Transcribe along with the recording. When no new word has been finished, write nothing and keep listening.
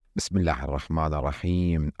بسم الله الرحمن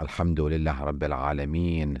الرحيم الحمد لله رب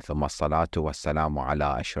العالمين ثم الصلاة والسلام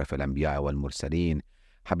على أشرف الأنبياء والمرسلين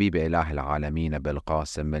حبيب إله العالمين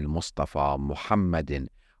بالقاسم المصطفى محمد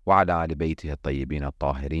وعلى آل بيته الطيبين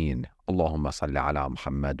الطاهرين اللهم صل على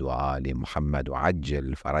محمد وآل محمد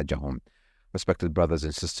وعجل فرجهم. Respected brothers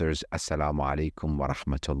and sisters, Assalamu alaikum wa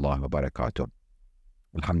rahmatullahi wa barakatuh.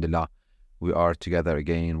 Alhamdulillah, we are together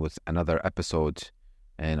again with another episode,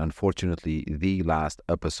 and unfortunately the last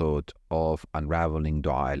episode of Unravelling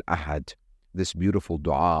Dua Al-Ahad, this beautiful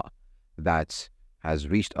dua that has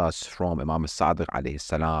reached us from Imam Sadiq alayhi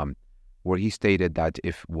salam, where he stated that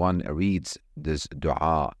if one reads this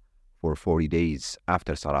dua for 40 days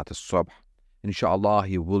after Salat al-Subh, inshallah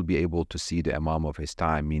he will be able to see the Imam of his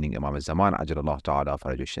time, meaning Imam al-Zaman Ajralallah Ta'ala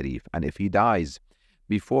Faraj al-Sharif. And if he dies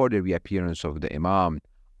before the reappearance of the Imam,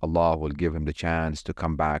 Allah will give him the chance to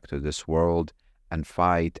come back to this world and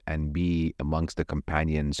fight and be amongst the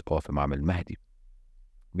companions of Imam al-Mahdi.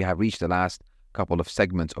 We have reached the last couple of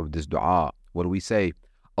segments of this dua where we say,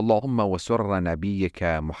 Allahumma wa surra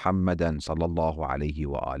nabiyyika Muhammadan sallallahu alayhi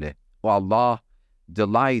wa alih. O Allah,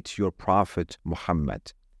 delight your Prophet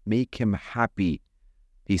Muhammad. Make him happy,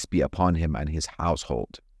 peace be upon him and his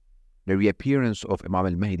household. The reappearance of Imam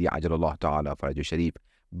al-Mahdi Ajralallah Ta'ala Faraj al-Sharif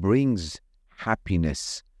brings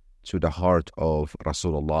happiness to the heart of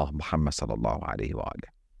Rasulullah Muhammad sallallahu alayhi wa alih.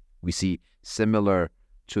 We see similar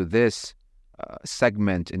to this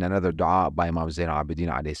segment in another dua by Imam Zain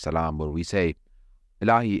al-Abidin alayhi salam, where we say,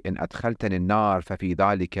 Ilahi in adkhaltani al-nar fafi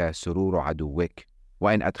dhalika sururu aduwik wa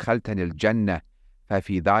in adkhaltani al-jannah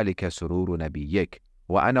fafi dhalika sururu nabiyyik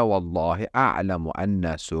wa ana wallahi a'lamu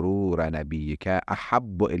anna surura nabiyyika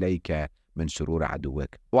ahabbu ilayka min surur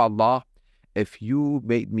aduwik. O Allah, if you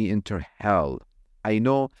made me enter hell, I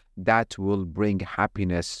know that will bring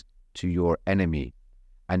happiness to your enemy.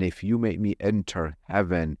 And if you make me enter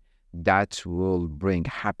heaven, that will bring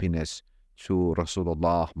happiness to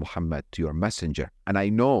Rasulullah Muhammad, to your messenger. And I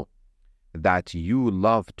know that you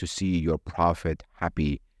love to see your prophet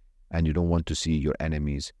happy and you don't want to see your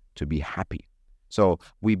enemies to be happy. So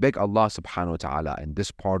we beg Allah subhanahu wa ta'ala in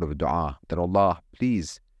this part of dua that Allah,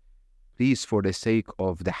 please for the sake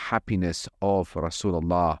of the happiness of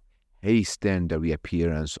Rasulullah, hasten the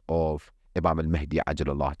reappearance of Imam al-Mahdi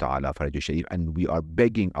Ajralallah Ta'ala Faraj al-Sharif. And we are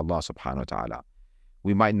begging Allah subhanahu wa ta'ala.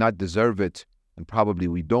 We might not deserve it, and probably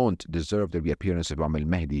we don't deserve the reappearance of Imam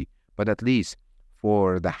al-Mahdi, but at least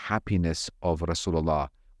for the happiness of Rasulullah,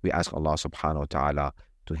 we ask Allah subhanahu wa ta'ala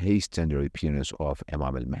to hasten the reappearance of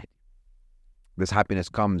Imam al-Mahdi. This happiness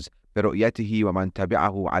comes برؤيته ومن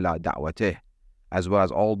تبعه على دعوته, as well as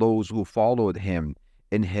all those who followed him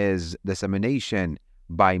in his dissemination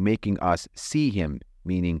by making us see him,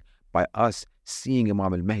 meaning by us seeing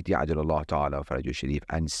Imam al-Mahdi Ajralallah Ta'ala Faraj al-Sharif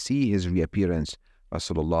and see his reappearance,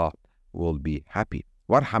 Rasulullah will be happy.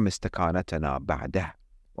 Warham istakanatana ba'dah.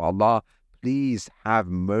 O Allah, please have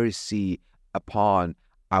mercy upon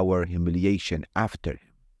our humiliation after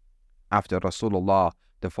him. After Rasulullah,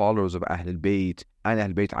 the followers of Ahlul Bayt and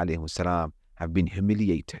Ahlul Bayt alayhi salam have been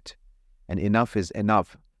humiliated. And enough is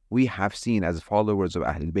enough. We have seen as followers of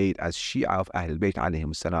Ahlul Bayt, as Shia of Ahlul Bayt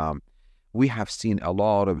alayhim salam, we have seen a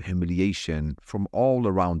lot of humiliation from all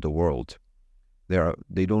around the world.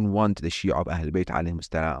 They don't want the Shia of Ahlul Bayt alayhim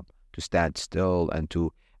salam to stand still and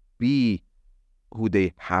to be who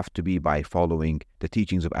they have to be by following the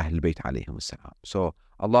teachings of Ahlul Bayt alayhim salam. So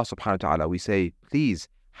Allah subhanahu wa ta'ala, we say, please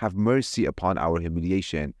have mercy upon our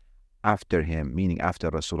humiliation after him, meaning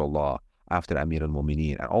after Rasulullah, after Amir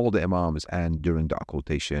al-Mu'mineen and all the Imams, and during the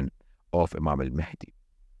occultation of Imam al-Mahdi.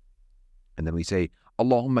 And then we say,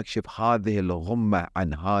 Allahumma kshif hadhihi al-ghumma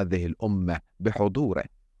an hadhihi al-ummah bihudurih.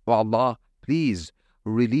 O Allah, please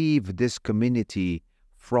relieve this community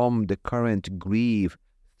from the current grief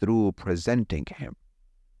through presenting him.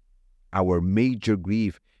 Our major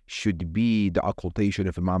grief should be the occultation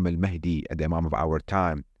of Imam al-Mahdi, the Imam of our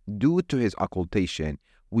time. Due to his occultation,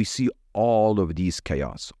 we see all of these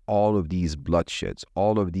chaos, all of these bloodsheds,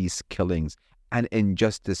 all of these killings and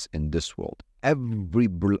injustice in this world. Every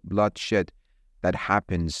bloodshed that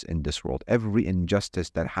happens in this world, every injustice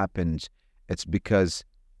that happens, it's because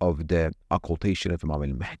of the occultation of Imam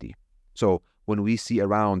al-Mahdi. So when we see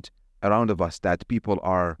around of us that people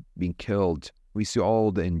are being killed, we see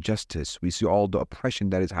all the injustice, we see all the oppression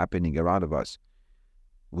that is happening around of us.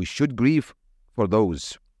 We should grieve for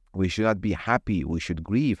those. We should not be happy, we should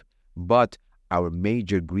grieve. But our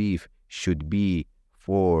major grief should be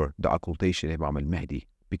for the occultation of Imam al-Mahdi.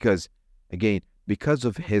 Because, again, because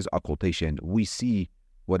of his occultation, we see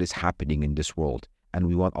what is happening in this world. And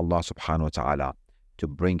we want Allah subhanahu wa ta'ala to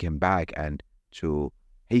bring him back and to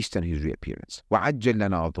hasten his reappearance. وَعَجِّلْ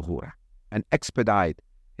لَنَا ظُهُورَهُ, and expedite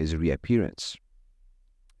his reappearance.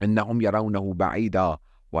 إِنَّهُمْ يَرَوْنَهُ بَعِيدًا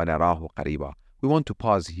وَنَرَاهُ قَرِيبًا. We want to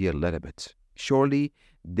pause here a little bit. Surely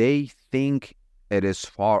they think it is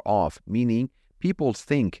far off, meaning people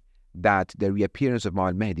think that the reappearance of Imam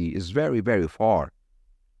al-Mahdi is very, very far,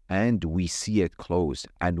 and we see it close.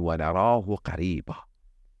 And وَنَرَاهُ قَرِيبًا.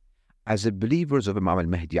 As a believers of Imam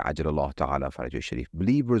al-Mahdi Ajalallahu Ta'ala Farajah Sharif,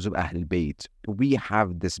 believers of Ahlul Bayt, we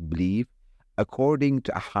have this belief according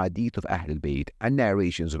to ahadith of Ahlul Bayt and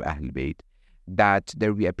narrations of Ahlul Bayt that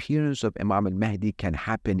the reappearance of Imam al-Mahdi can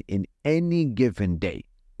happen in any given day.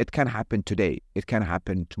 It can happen today. It can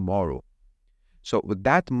happen tomorrow. So with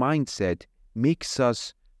that mindset makes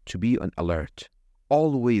us to be on alert,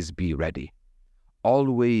 always be ready,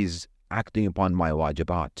 always acting upon my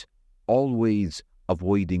wajibat, always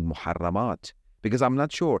avoiding muharramat. Because I'm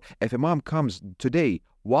not sure if Imam comes today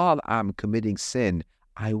while I'm committing sin,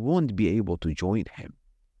 I won't be able to join him.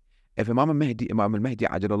 If Imam al-Mahdi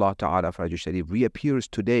Ajalallah Ta'ala Farajah Sharif reappears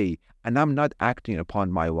today and I'm not acting upon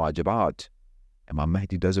my wajibat, Imam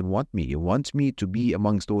Mahdi doesn't want me. He wants me to be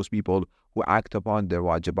amongst those people who act upon their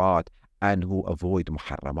wajibat and who avoid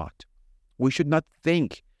muharramat. We should not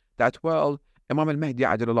think that, well, Imam al-Mahdi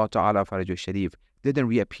Ajalallah Ta'ala Farajah Sharif didn't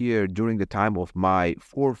reappear during the time of my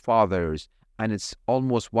forefathers and it's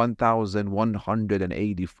almost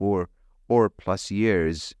 1,184 or plus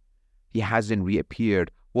years. He hasn't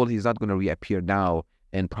reappeared. Well, he's not going to reappear now,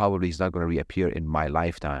 and probably he's not going to reappear in my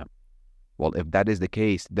lifetime. Well, if that is the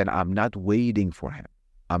case, then I'm not waiting for him.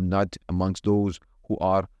 I'm not amongst those who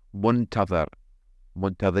are muntadhareen.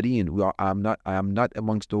 I am not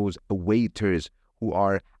amongst those waiters who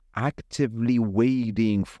are actively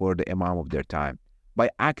waiting for the Imam of their time.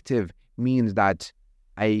 By active means that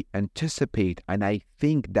I anticipate and I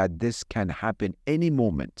think that this can happen any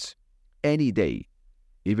moment, any day,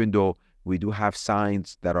 even though we do have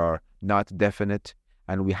signs that are not definite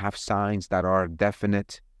and we have signs that are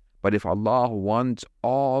definite. But if Allah wants,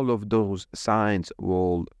 all of those signs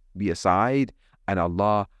will be aside and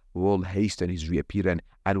Allah will hasten his reappearance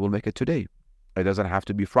and will make it today. It doesn't have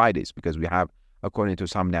to be Fridays, because we have, according to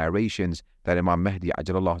some narrations, that Imam Mahdi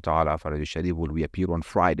Ajalallah Ta'ala Farajah Sharif will reappear on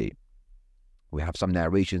Friday. We have some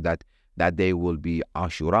narrations that that day will be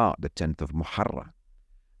Ashura, the 10th of Muharram.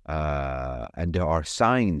 And there are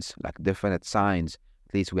signs, like definite signs.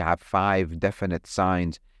 At least we have 5 definite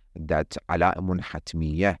signs that Alaimun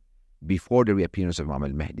Hatmiyah before the reappearance of Imam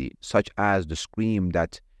al-Mahdi, such as the scream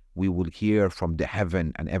that we will hear from the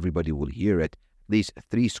heaven and everybody will hear it. At least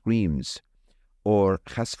 3 screams. Or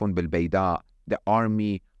Khasfun bil Bayda, the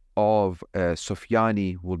army of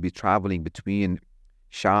Sufyani will be traveling between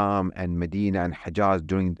Sham and Medina and Hijaz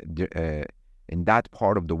during in that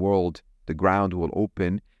part of the world. The ground will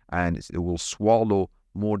open and it will swallow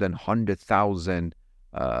more than 100,000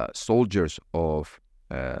 soldiers of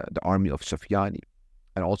the army of Sufyani.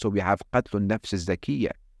 And also we have Qatlun Nafs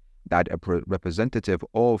al-Zakiyya, that a representative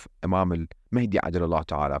of Imam al-Mahdi Ajalallah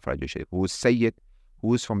Ta'ala Farajah Sharif, who is Sayyid,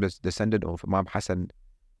 who is from the descendant of Imam Hassan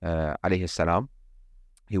alayhi salam.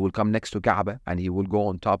 He will come next to Kaaba and he will go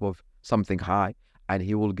on top of something high and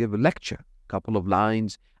he will give a lecture, a couple of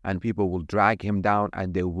lines, and people will drag him down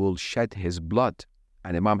and they will shed his blood.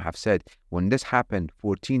 And Imam have said, when this happened,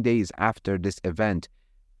 14 days after this event,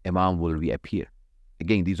 Imam will reappear.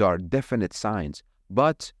 Again, these are definite signs.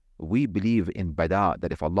 But we believe in Bada,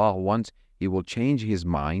 that if Allah wants, He will change His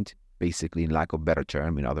mind, basically, in lack of better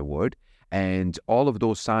term, in other words, and all of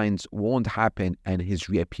those signs won't happen and His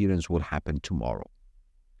reappearance will happen tomorrow.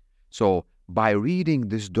 So by reading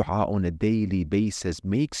this dua on a daily basis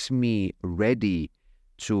makes me ready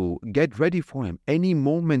to get ready for Him. Any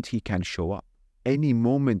moment He can show up. Any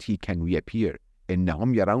moment He can reappear.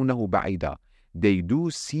 إِنَّهُمْ يَرَوْنَهُ بَعِيدًا. They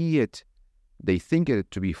do see it. They think it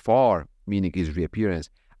to be far, meaning His reappearance,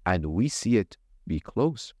 and we see it be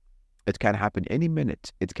close. It can happen any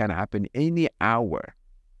minute. It can happen any hour.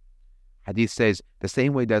 Hadith says, the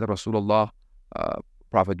same way that Rasulullah,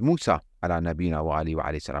 Prophet Musa, ala nabina wa alihi wa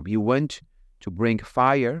alayhi salam, he went to bring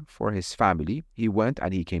fire for his family. He went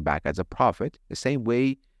and he came back as a prophet. The same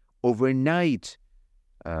way, overnight,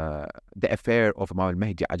 the affair of Imam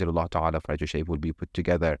al-Mahdi Ajalallah Ta'ala Farajah Sharif will be put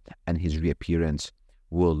together and his reappearance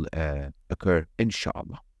will occur,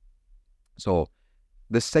 inshallah. So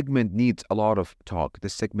this segment needs a lot of talk.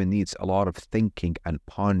 This segment needs a lot of thinking and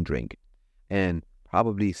pondering. And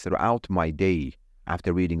probably throughout my day,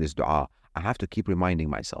 after reading this dua, I have to keep reminding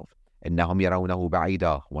myself, إِنَّهُمْ يَرَوْنَهُ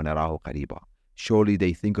بَعِيدًا وَنَرَاهُ قَرِيبًا. Surely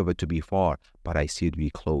they think of it to be far, but I see it to be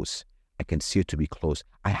close. I can see it to be close.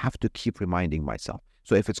 I have to keep reminding myself.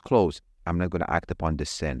 So if it's close, I'm not going to act upon this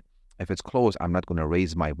sin. If it's close, I'm not going to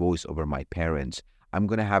raise my voice over my parents. I'm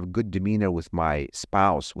going to have good demeanor with my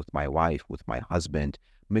spouse, with my wife, with my husband.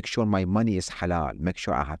 Make sure my money is halal. Make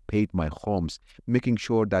sure I have paid my khums. Making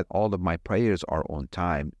sure that all of my prayers are on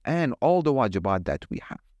time and all the wajibat that we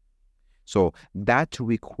have. So that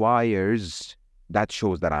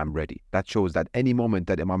shows that I'm ready. That shows that any moment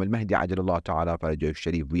that Imam al-Mahdi ajalallah ta'ala farajah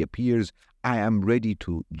sharif reappears, I am ready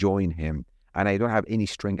to join him. And I don't have any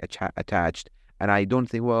string attached. And I don't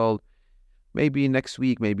think, well, maybe next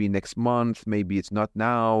week, maybe next month, maybe it's not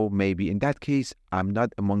now, maybe in that case, I'm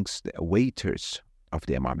not amongst the waiters of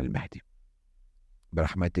the Imam al-Mahdi.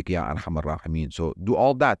 Birahmatik ya arhamar rahimin. So do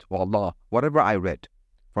all that, wallah, whatever I read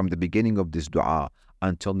from the beginning of this dua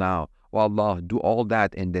until now, wallah, do all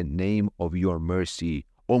that in the name of your mercy,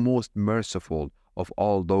 O most merciful of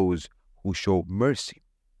all those who show mercy.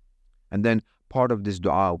 And then part of this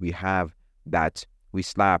dua, we have that we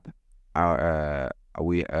slap our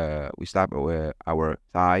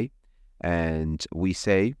thigh and we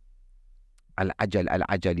say Al-Ajal,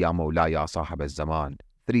 Al-Ajal, Ya Mawla, Ya Sahib al-Zaman.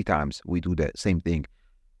 3 times we do the same thing.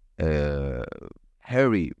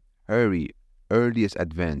 Hurry, earliest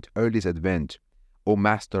advent, O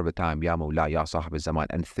Master of the time, Ya Mawla, Ya Sahib al-Zaman.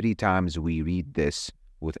 And 3 times we read this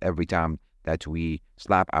with every time that we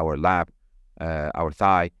slap our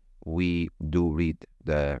thigh, we do read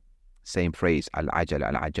the same phrase, Al-Ajal,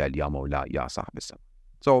 Al-Ajal, Ya Mawla, Ya Sahib al-Zaman.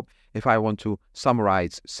 So if I want to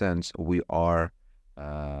summarize, since we are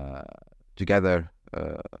together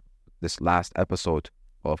this last episode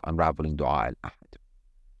of Unravelling Dua Al-Ahad,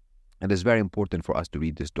 and it's very important for us to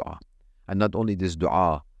read this dua. And not only this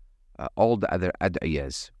dua, all the other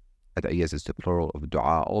ad'iyas is the plural of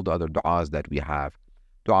dua, all the other du'as that we have.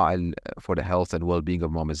 Dua for the health and well-being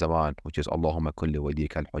of Imam Zaman, which is Allahumma kulli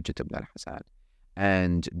waliyika al-Hujjat ibn al-Hasan.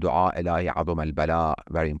 And dua ilahi azam al-bala,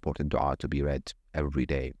 very important dua to be read every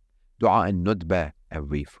day. Dua al-Nudbah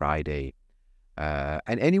every Friday.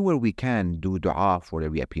 And anywhere we can do dua for the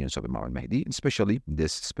reappearance of Imam al-Mahdi, especially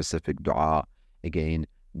this specific dua, again,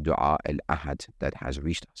 Dua Al-Ahad that has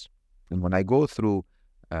reached us. And when I go through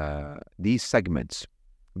these segments,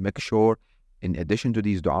 make sure in addition to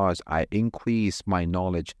these du'as, I increase my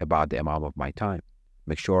knowledge about the Imam of my time.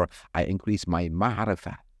 Make sure I increase my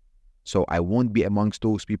ma'rifah. So I won't be amongst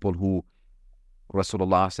those people who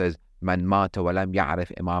Rasulullah says, Man mata wa lam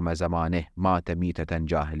ya'rif imam zamanih, mata mitatan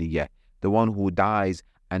jahiliyah. The one who dies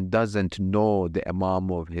and doesn't know the Imam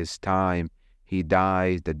of his time, he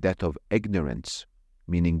dies the death of ignorance,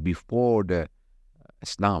 meaning before the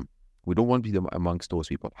Islam. We don't want to be amongst those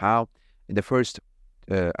people. How? In the first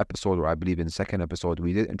episode, or I believe in the second episode,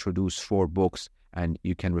 we did introduce 4 books, and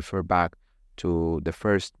you can refer back to the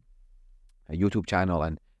first YouTube channel,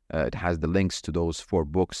 and it has the links to those 4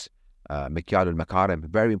 books. Mikyal al-Makarim,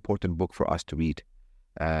 very important book for us to read.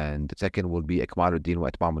 And the second will be Ikmaluddin wa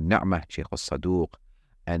Itmam al-Ni'mah, Sheikh al-Saduq.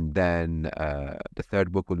 And then the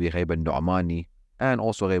third book will be Ghayb al-Nu'mani, and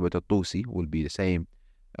also Ghayb al-Tusi will be the same.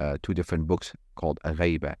 2 different books called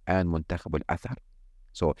Ghayba and Muntakhab al-Athar.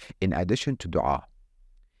 So in addition to dua,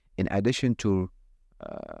 in addition to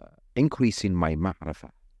increasing my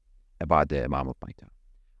ma'rifah about the Imam of my time,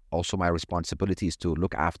 also my responsibility is to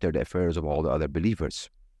look after the affairs of all the other believers.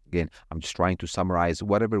 Again, I'm just trying to summarize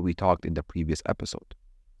whatever we talked in the previous episode.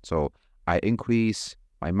 So I increase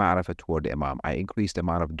my ma'rifah toward the Imam. I increase the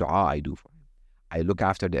amount of dua I do for him. I look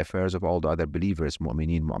after the affairs of all the other believers,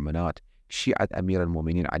 mu'mineen, mu'minat, Shi'at Amir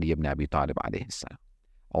al-Mu'mineen Ali ibn Abi Talib alayhi salam.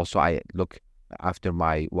 Also, I look after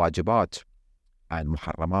my wajibat and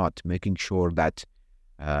muharramat, making sure that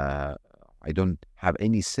I don't have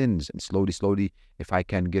any sins. And slowly, if I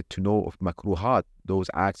can get to know of makruhat, those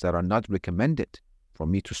acts that are not recommended, for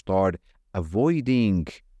me to start avoiding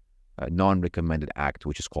a non-recommended act,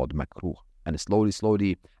 which is called makruh. And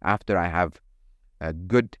slowly, after I have a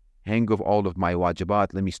good hang of all of my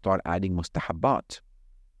wajibat, let me start adding mustahabbat.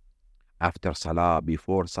 After salah,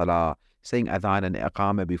 before salah, saying adhan and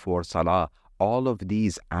iqamah before salah, all of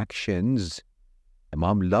these actions,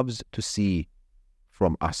 Imam loves to see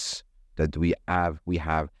from us that we have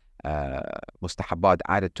mustahabbat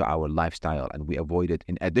added to our lifestyle, and we avoid it.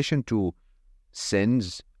 In addition to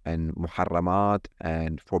sins and muharramat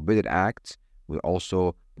and forbidden acts, we're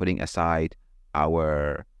also putting aside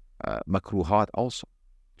our makruhat also.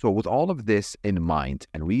 So with all of this in mind,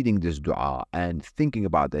 and reading this dua and thinking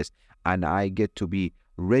about this, and I get to be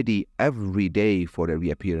ready every day for the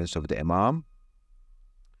reappearance of the Imam,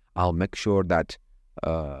 I'll make sure that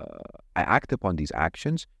I act upon these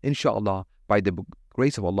actions. Inshallah, by the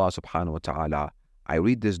grace of Allah subhanahu wa ta'ala, I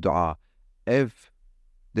read this dua. If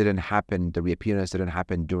the reappearance didn't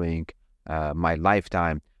happen during my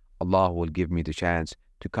lifetime, Allah will give me the chance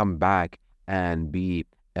to come back and be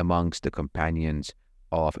amongst the companions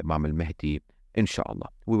of Imam al-Mahdi, inshallah.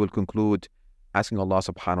 We will conclude asking Allah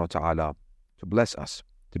subhanahu wa ta'ala to bless us,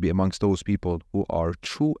 to be amongst those people who are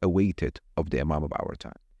true awaited of the Imam of our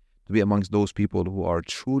time, to be amongst those people who are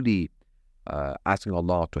truly asking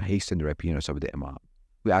Allah to hasten the appearance of the Imam.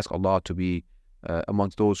 We ask Allah to be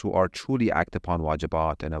amongst those who are truly act upon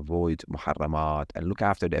wajibat and avoid muharramat and look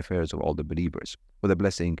after the affairs of all the believers with the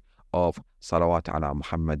blessing of salawat ala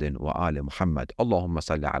Muhammadin wa ali Muhammad. Allahumma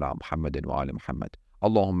salli ala Muhammadin wa ali Muhammad.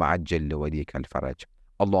 Allahumma ajjal liwadika al-faraj.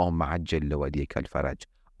 Allahumma ajjal liwadika al-faraj.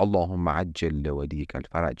 Allahumma ajjal liwadika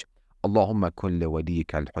al-faraj. Allahumma kun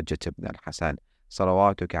liwadika al-hujjat ibn al-Hasan.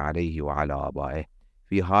 صلواتك عليه وعلى آبائه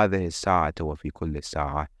في هذه الساعة وفي كل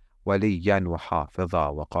الساعة وليا وحافظا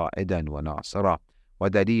وقائدا وناصرا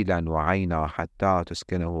ودليلا وعينا حتى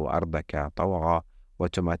تسكنه أرضك طوعا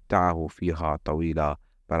وتمتعه فيها طويلا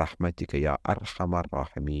برحمتك يا أرحم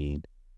الراحمين.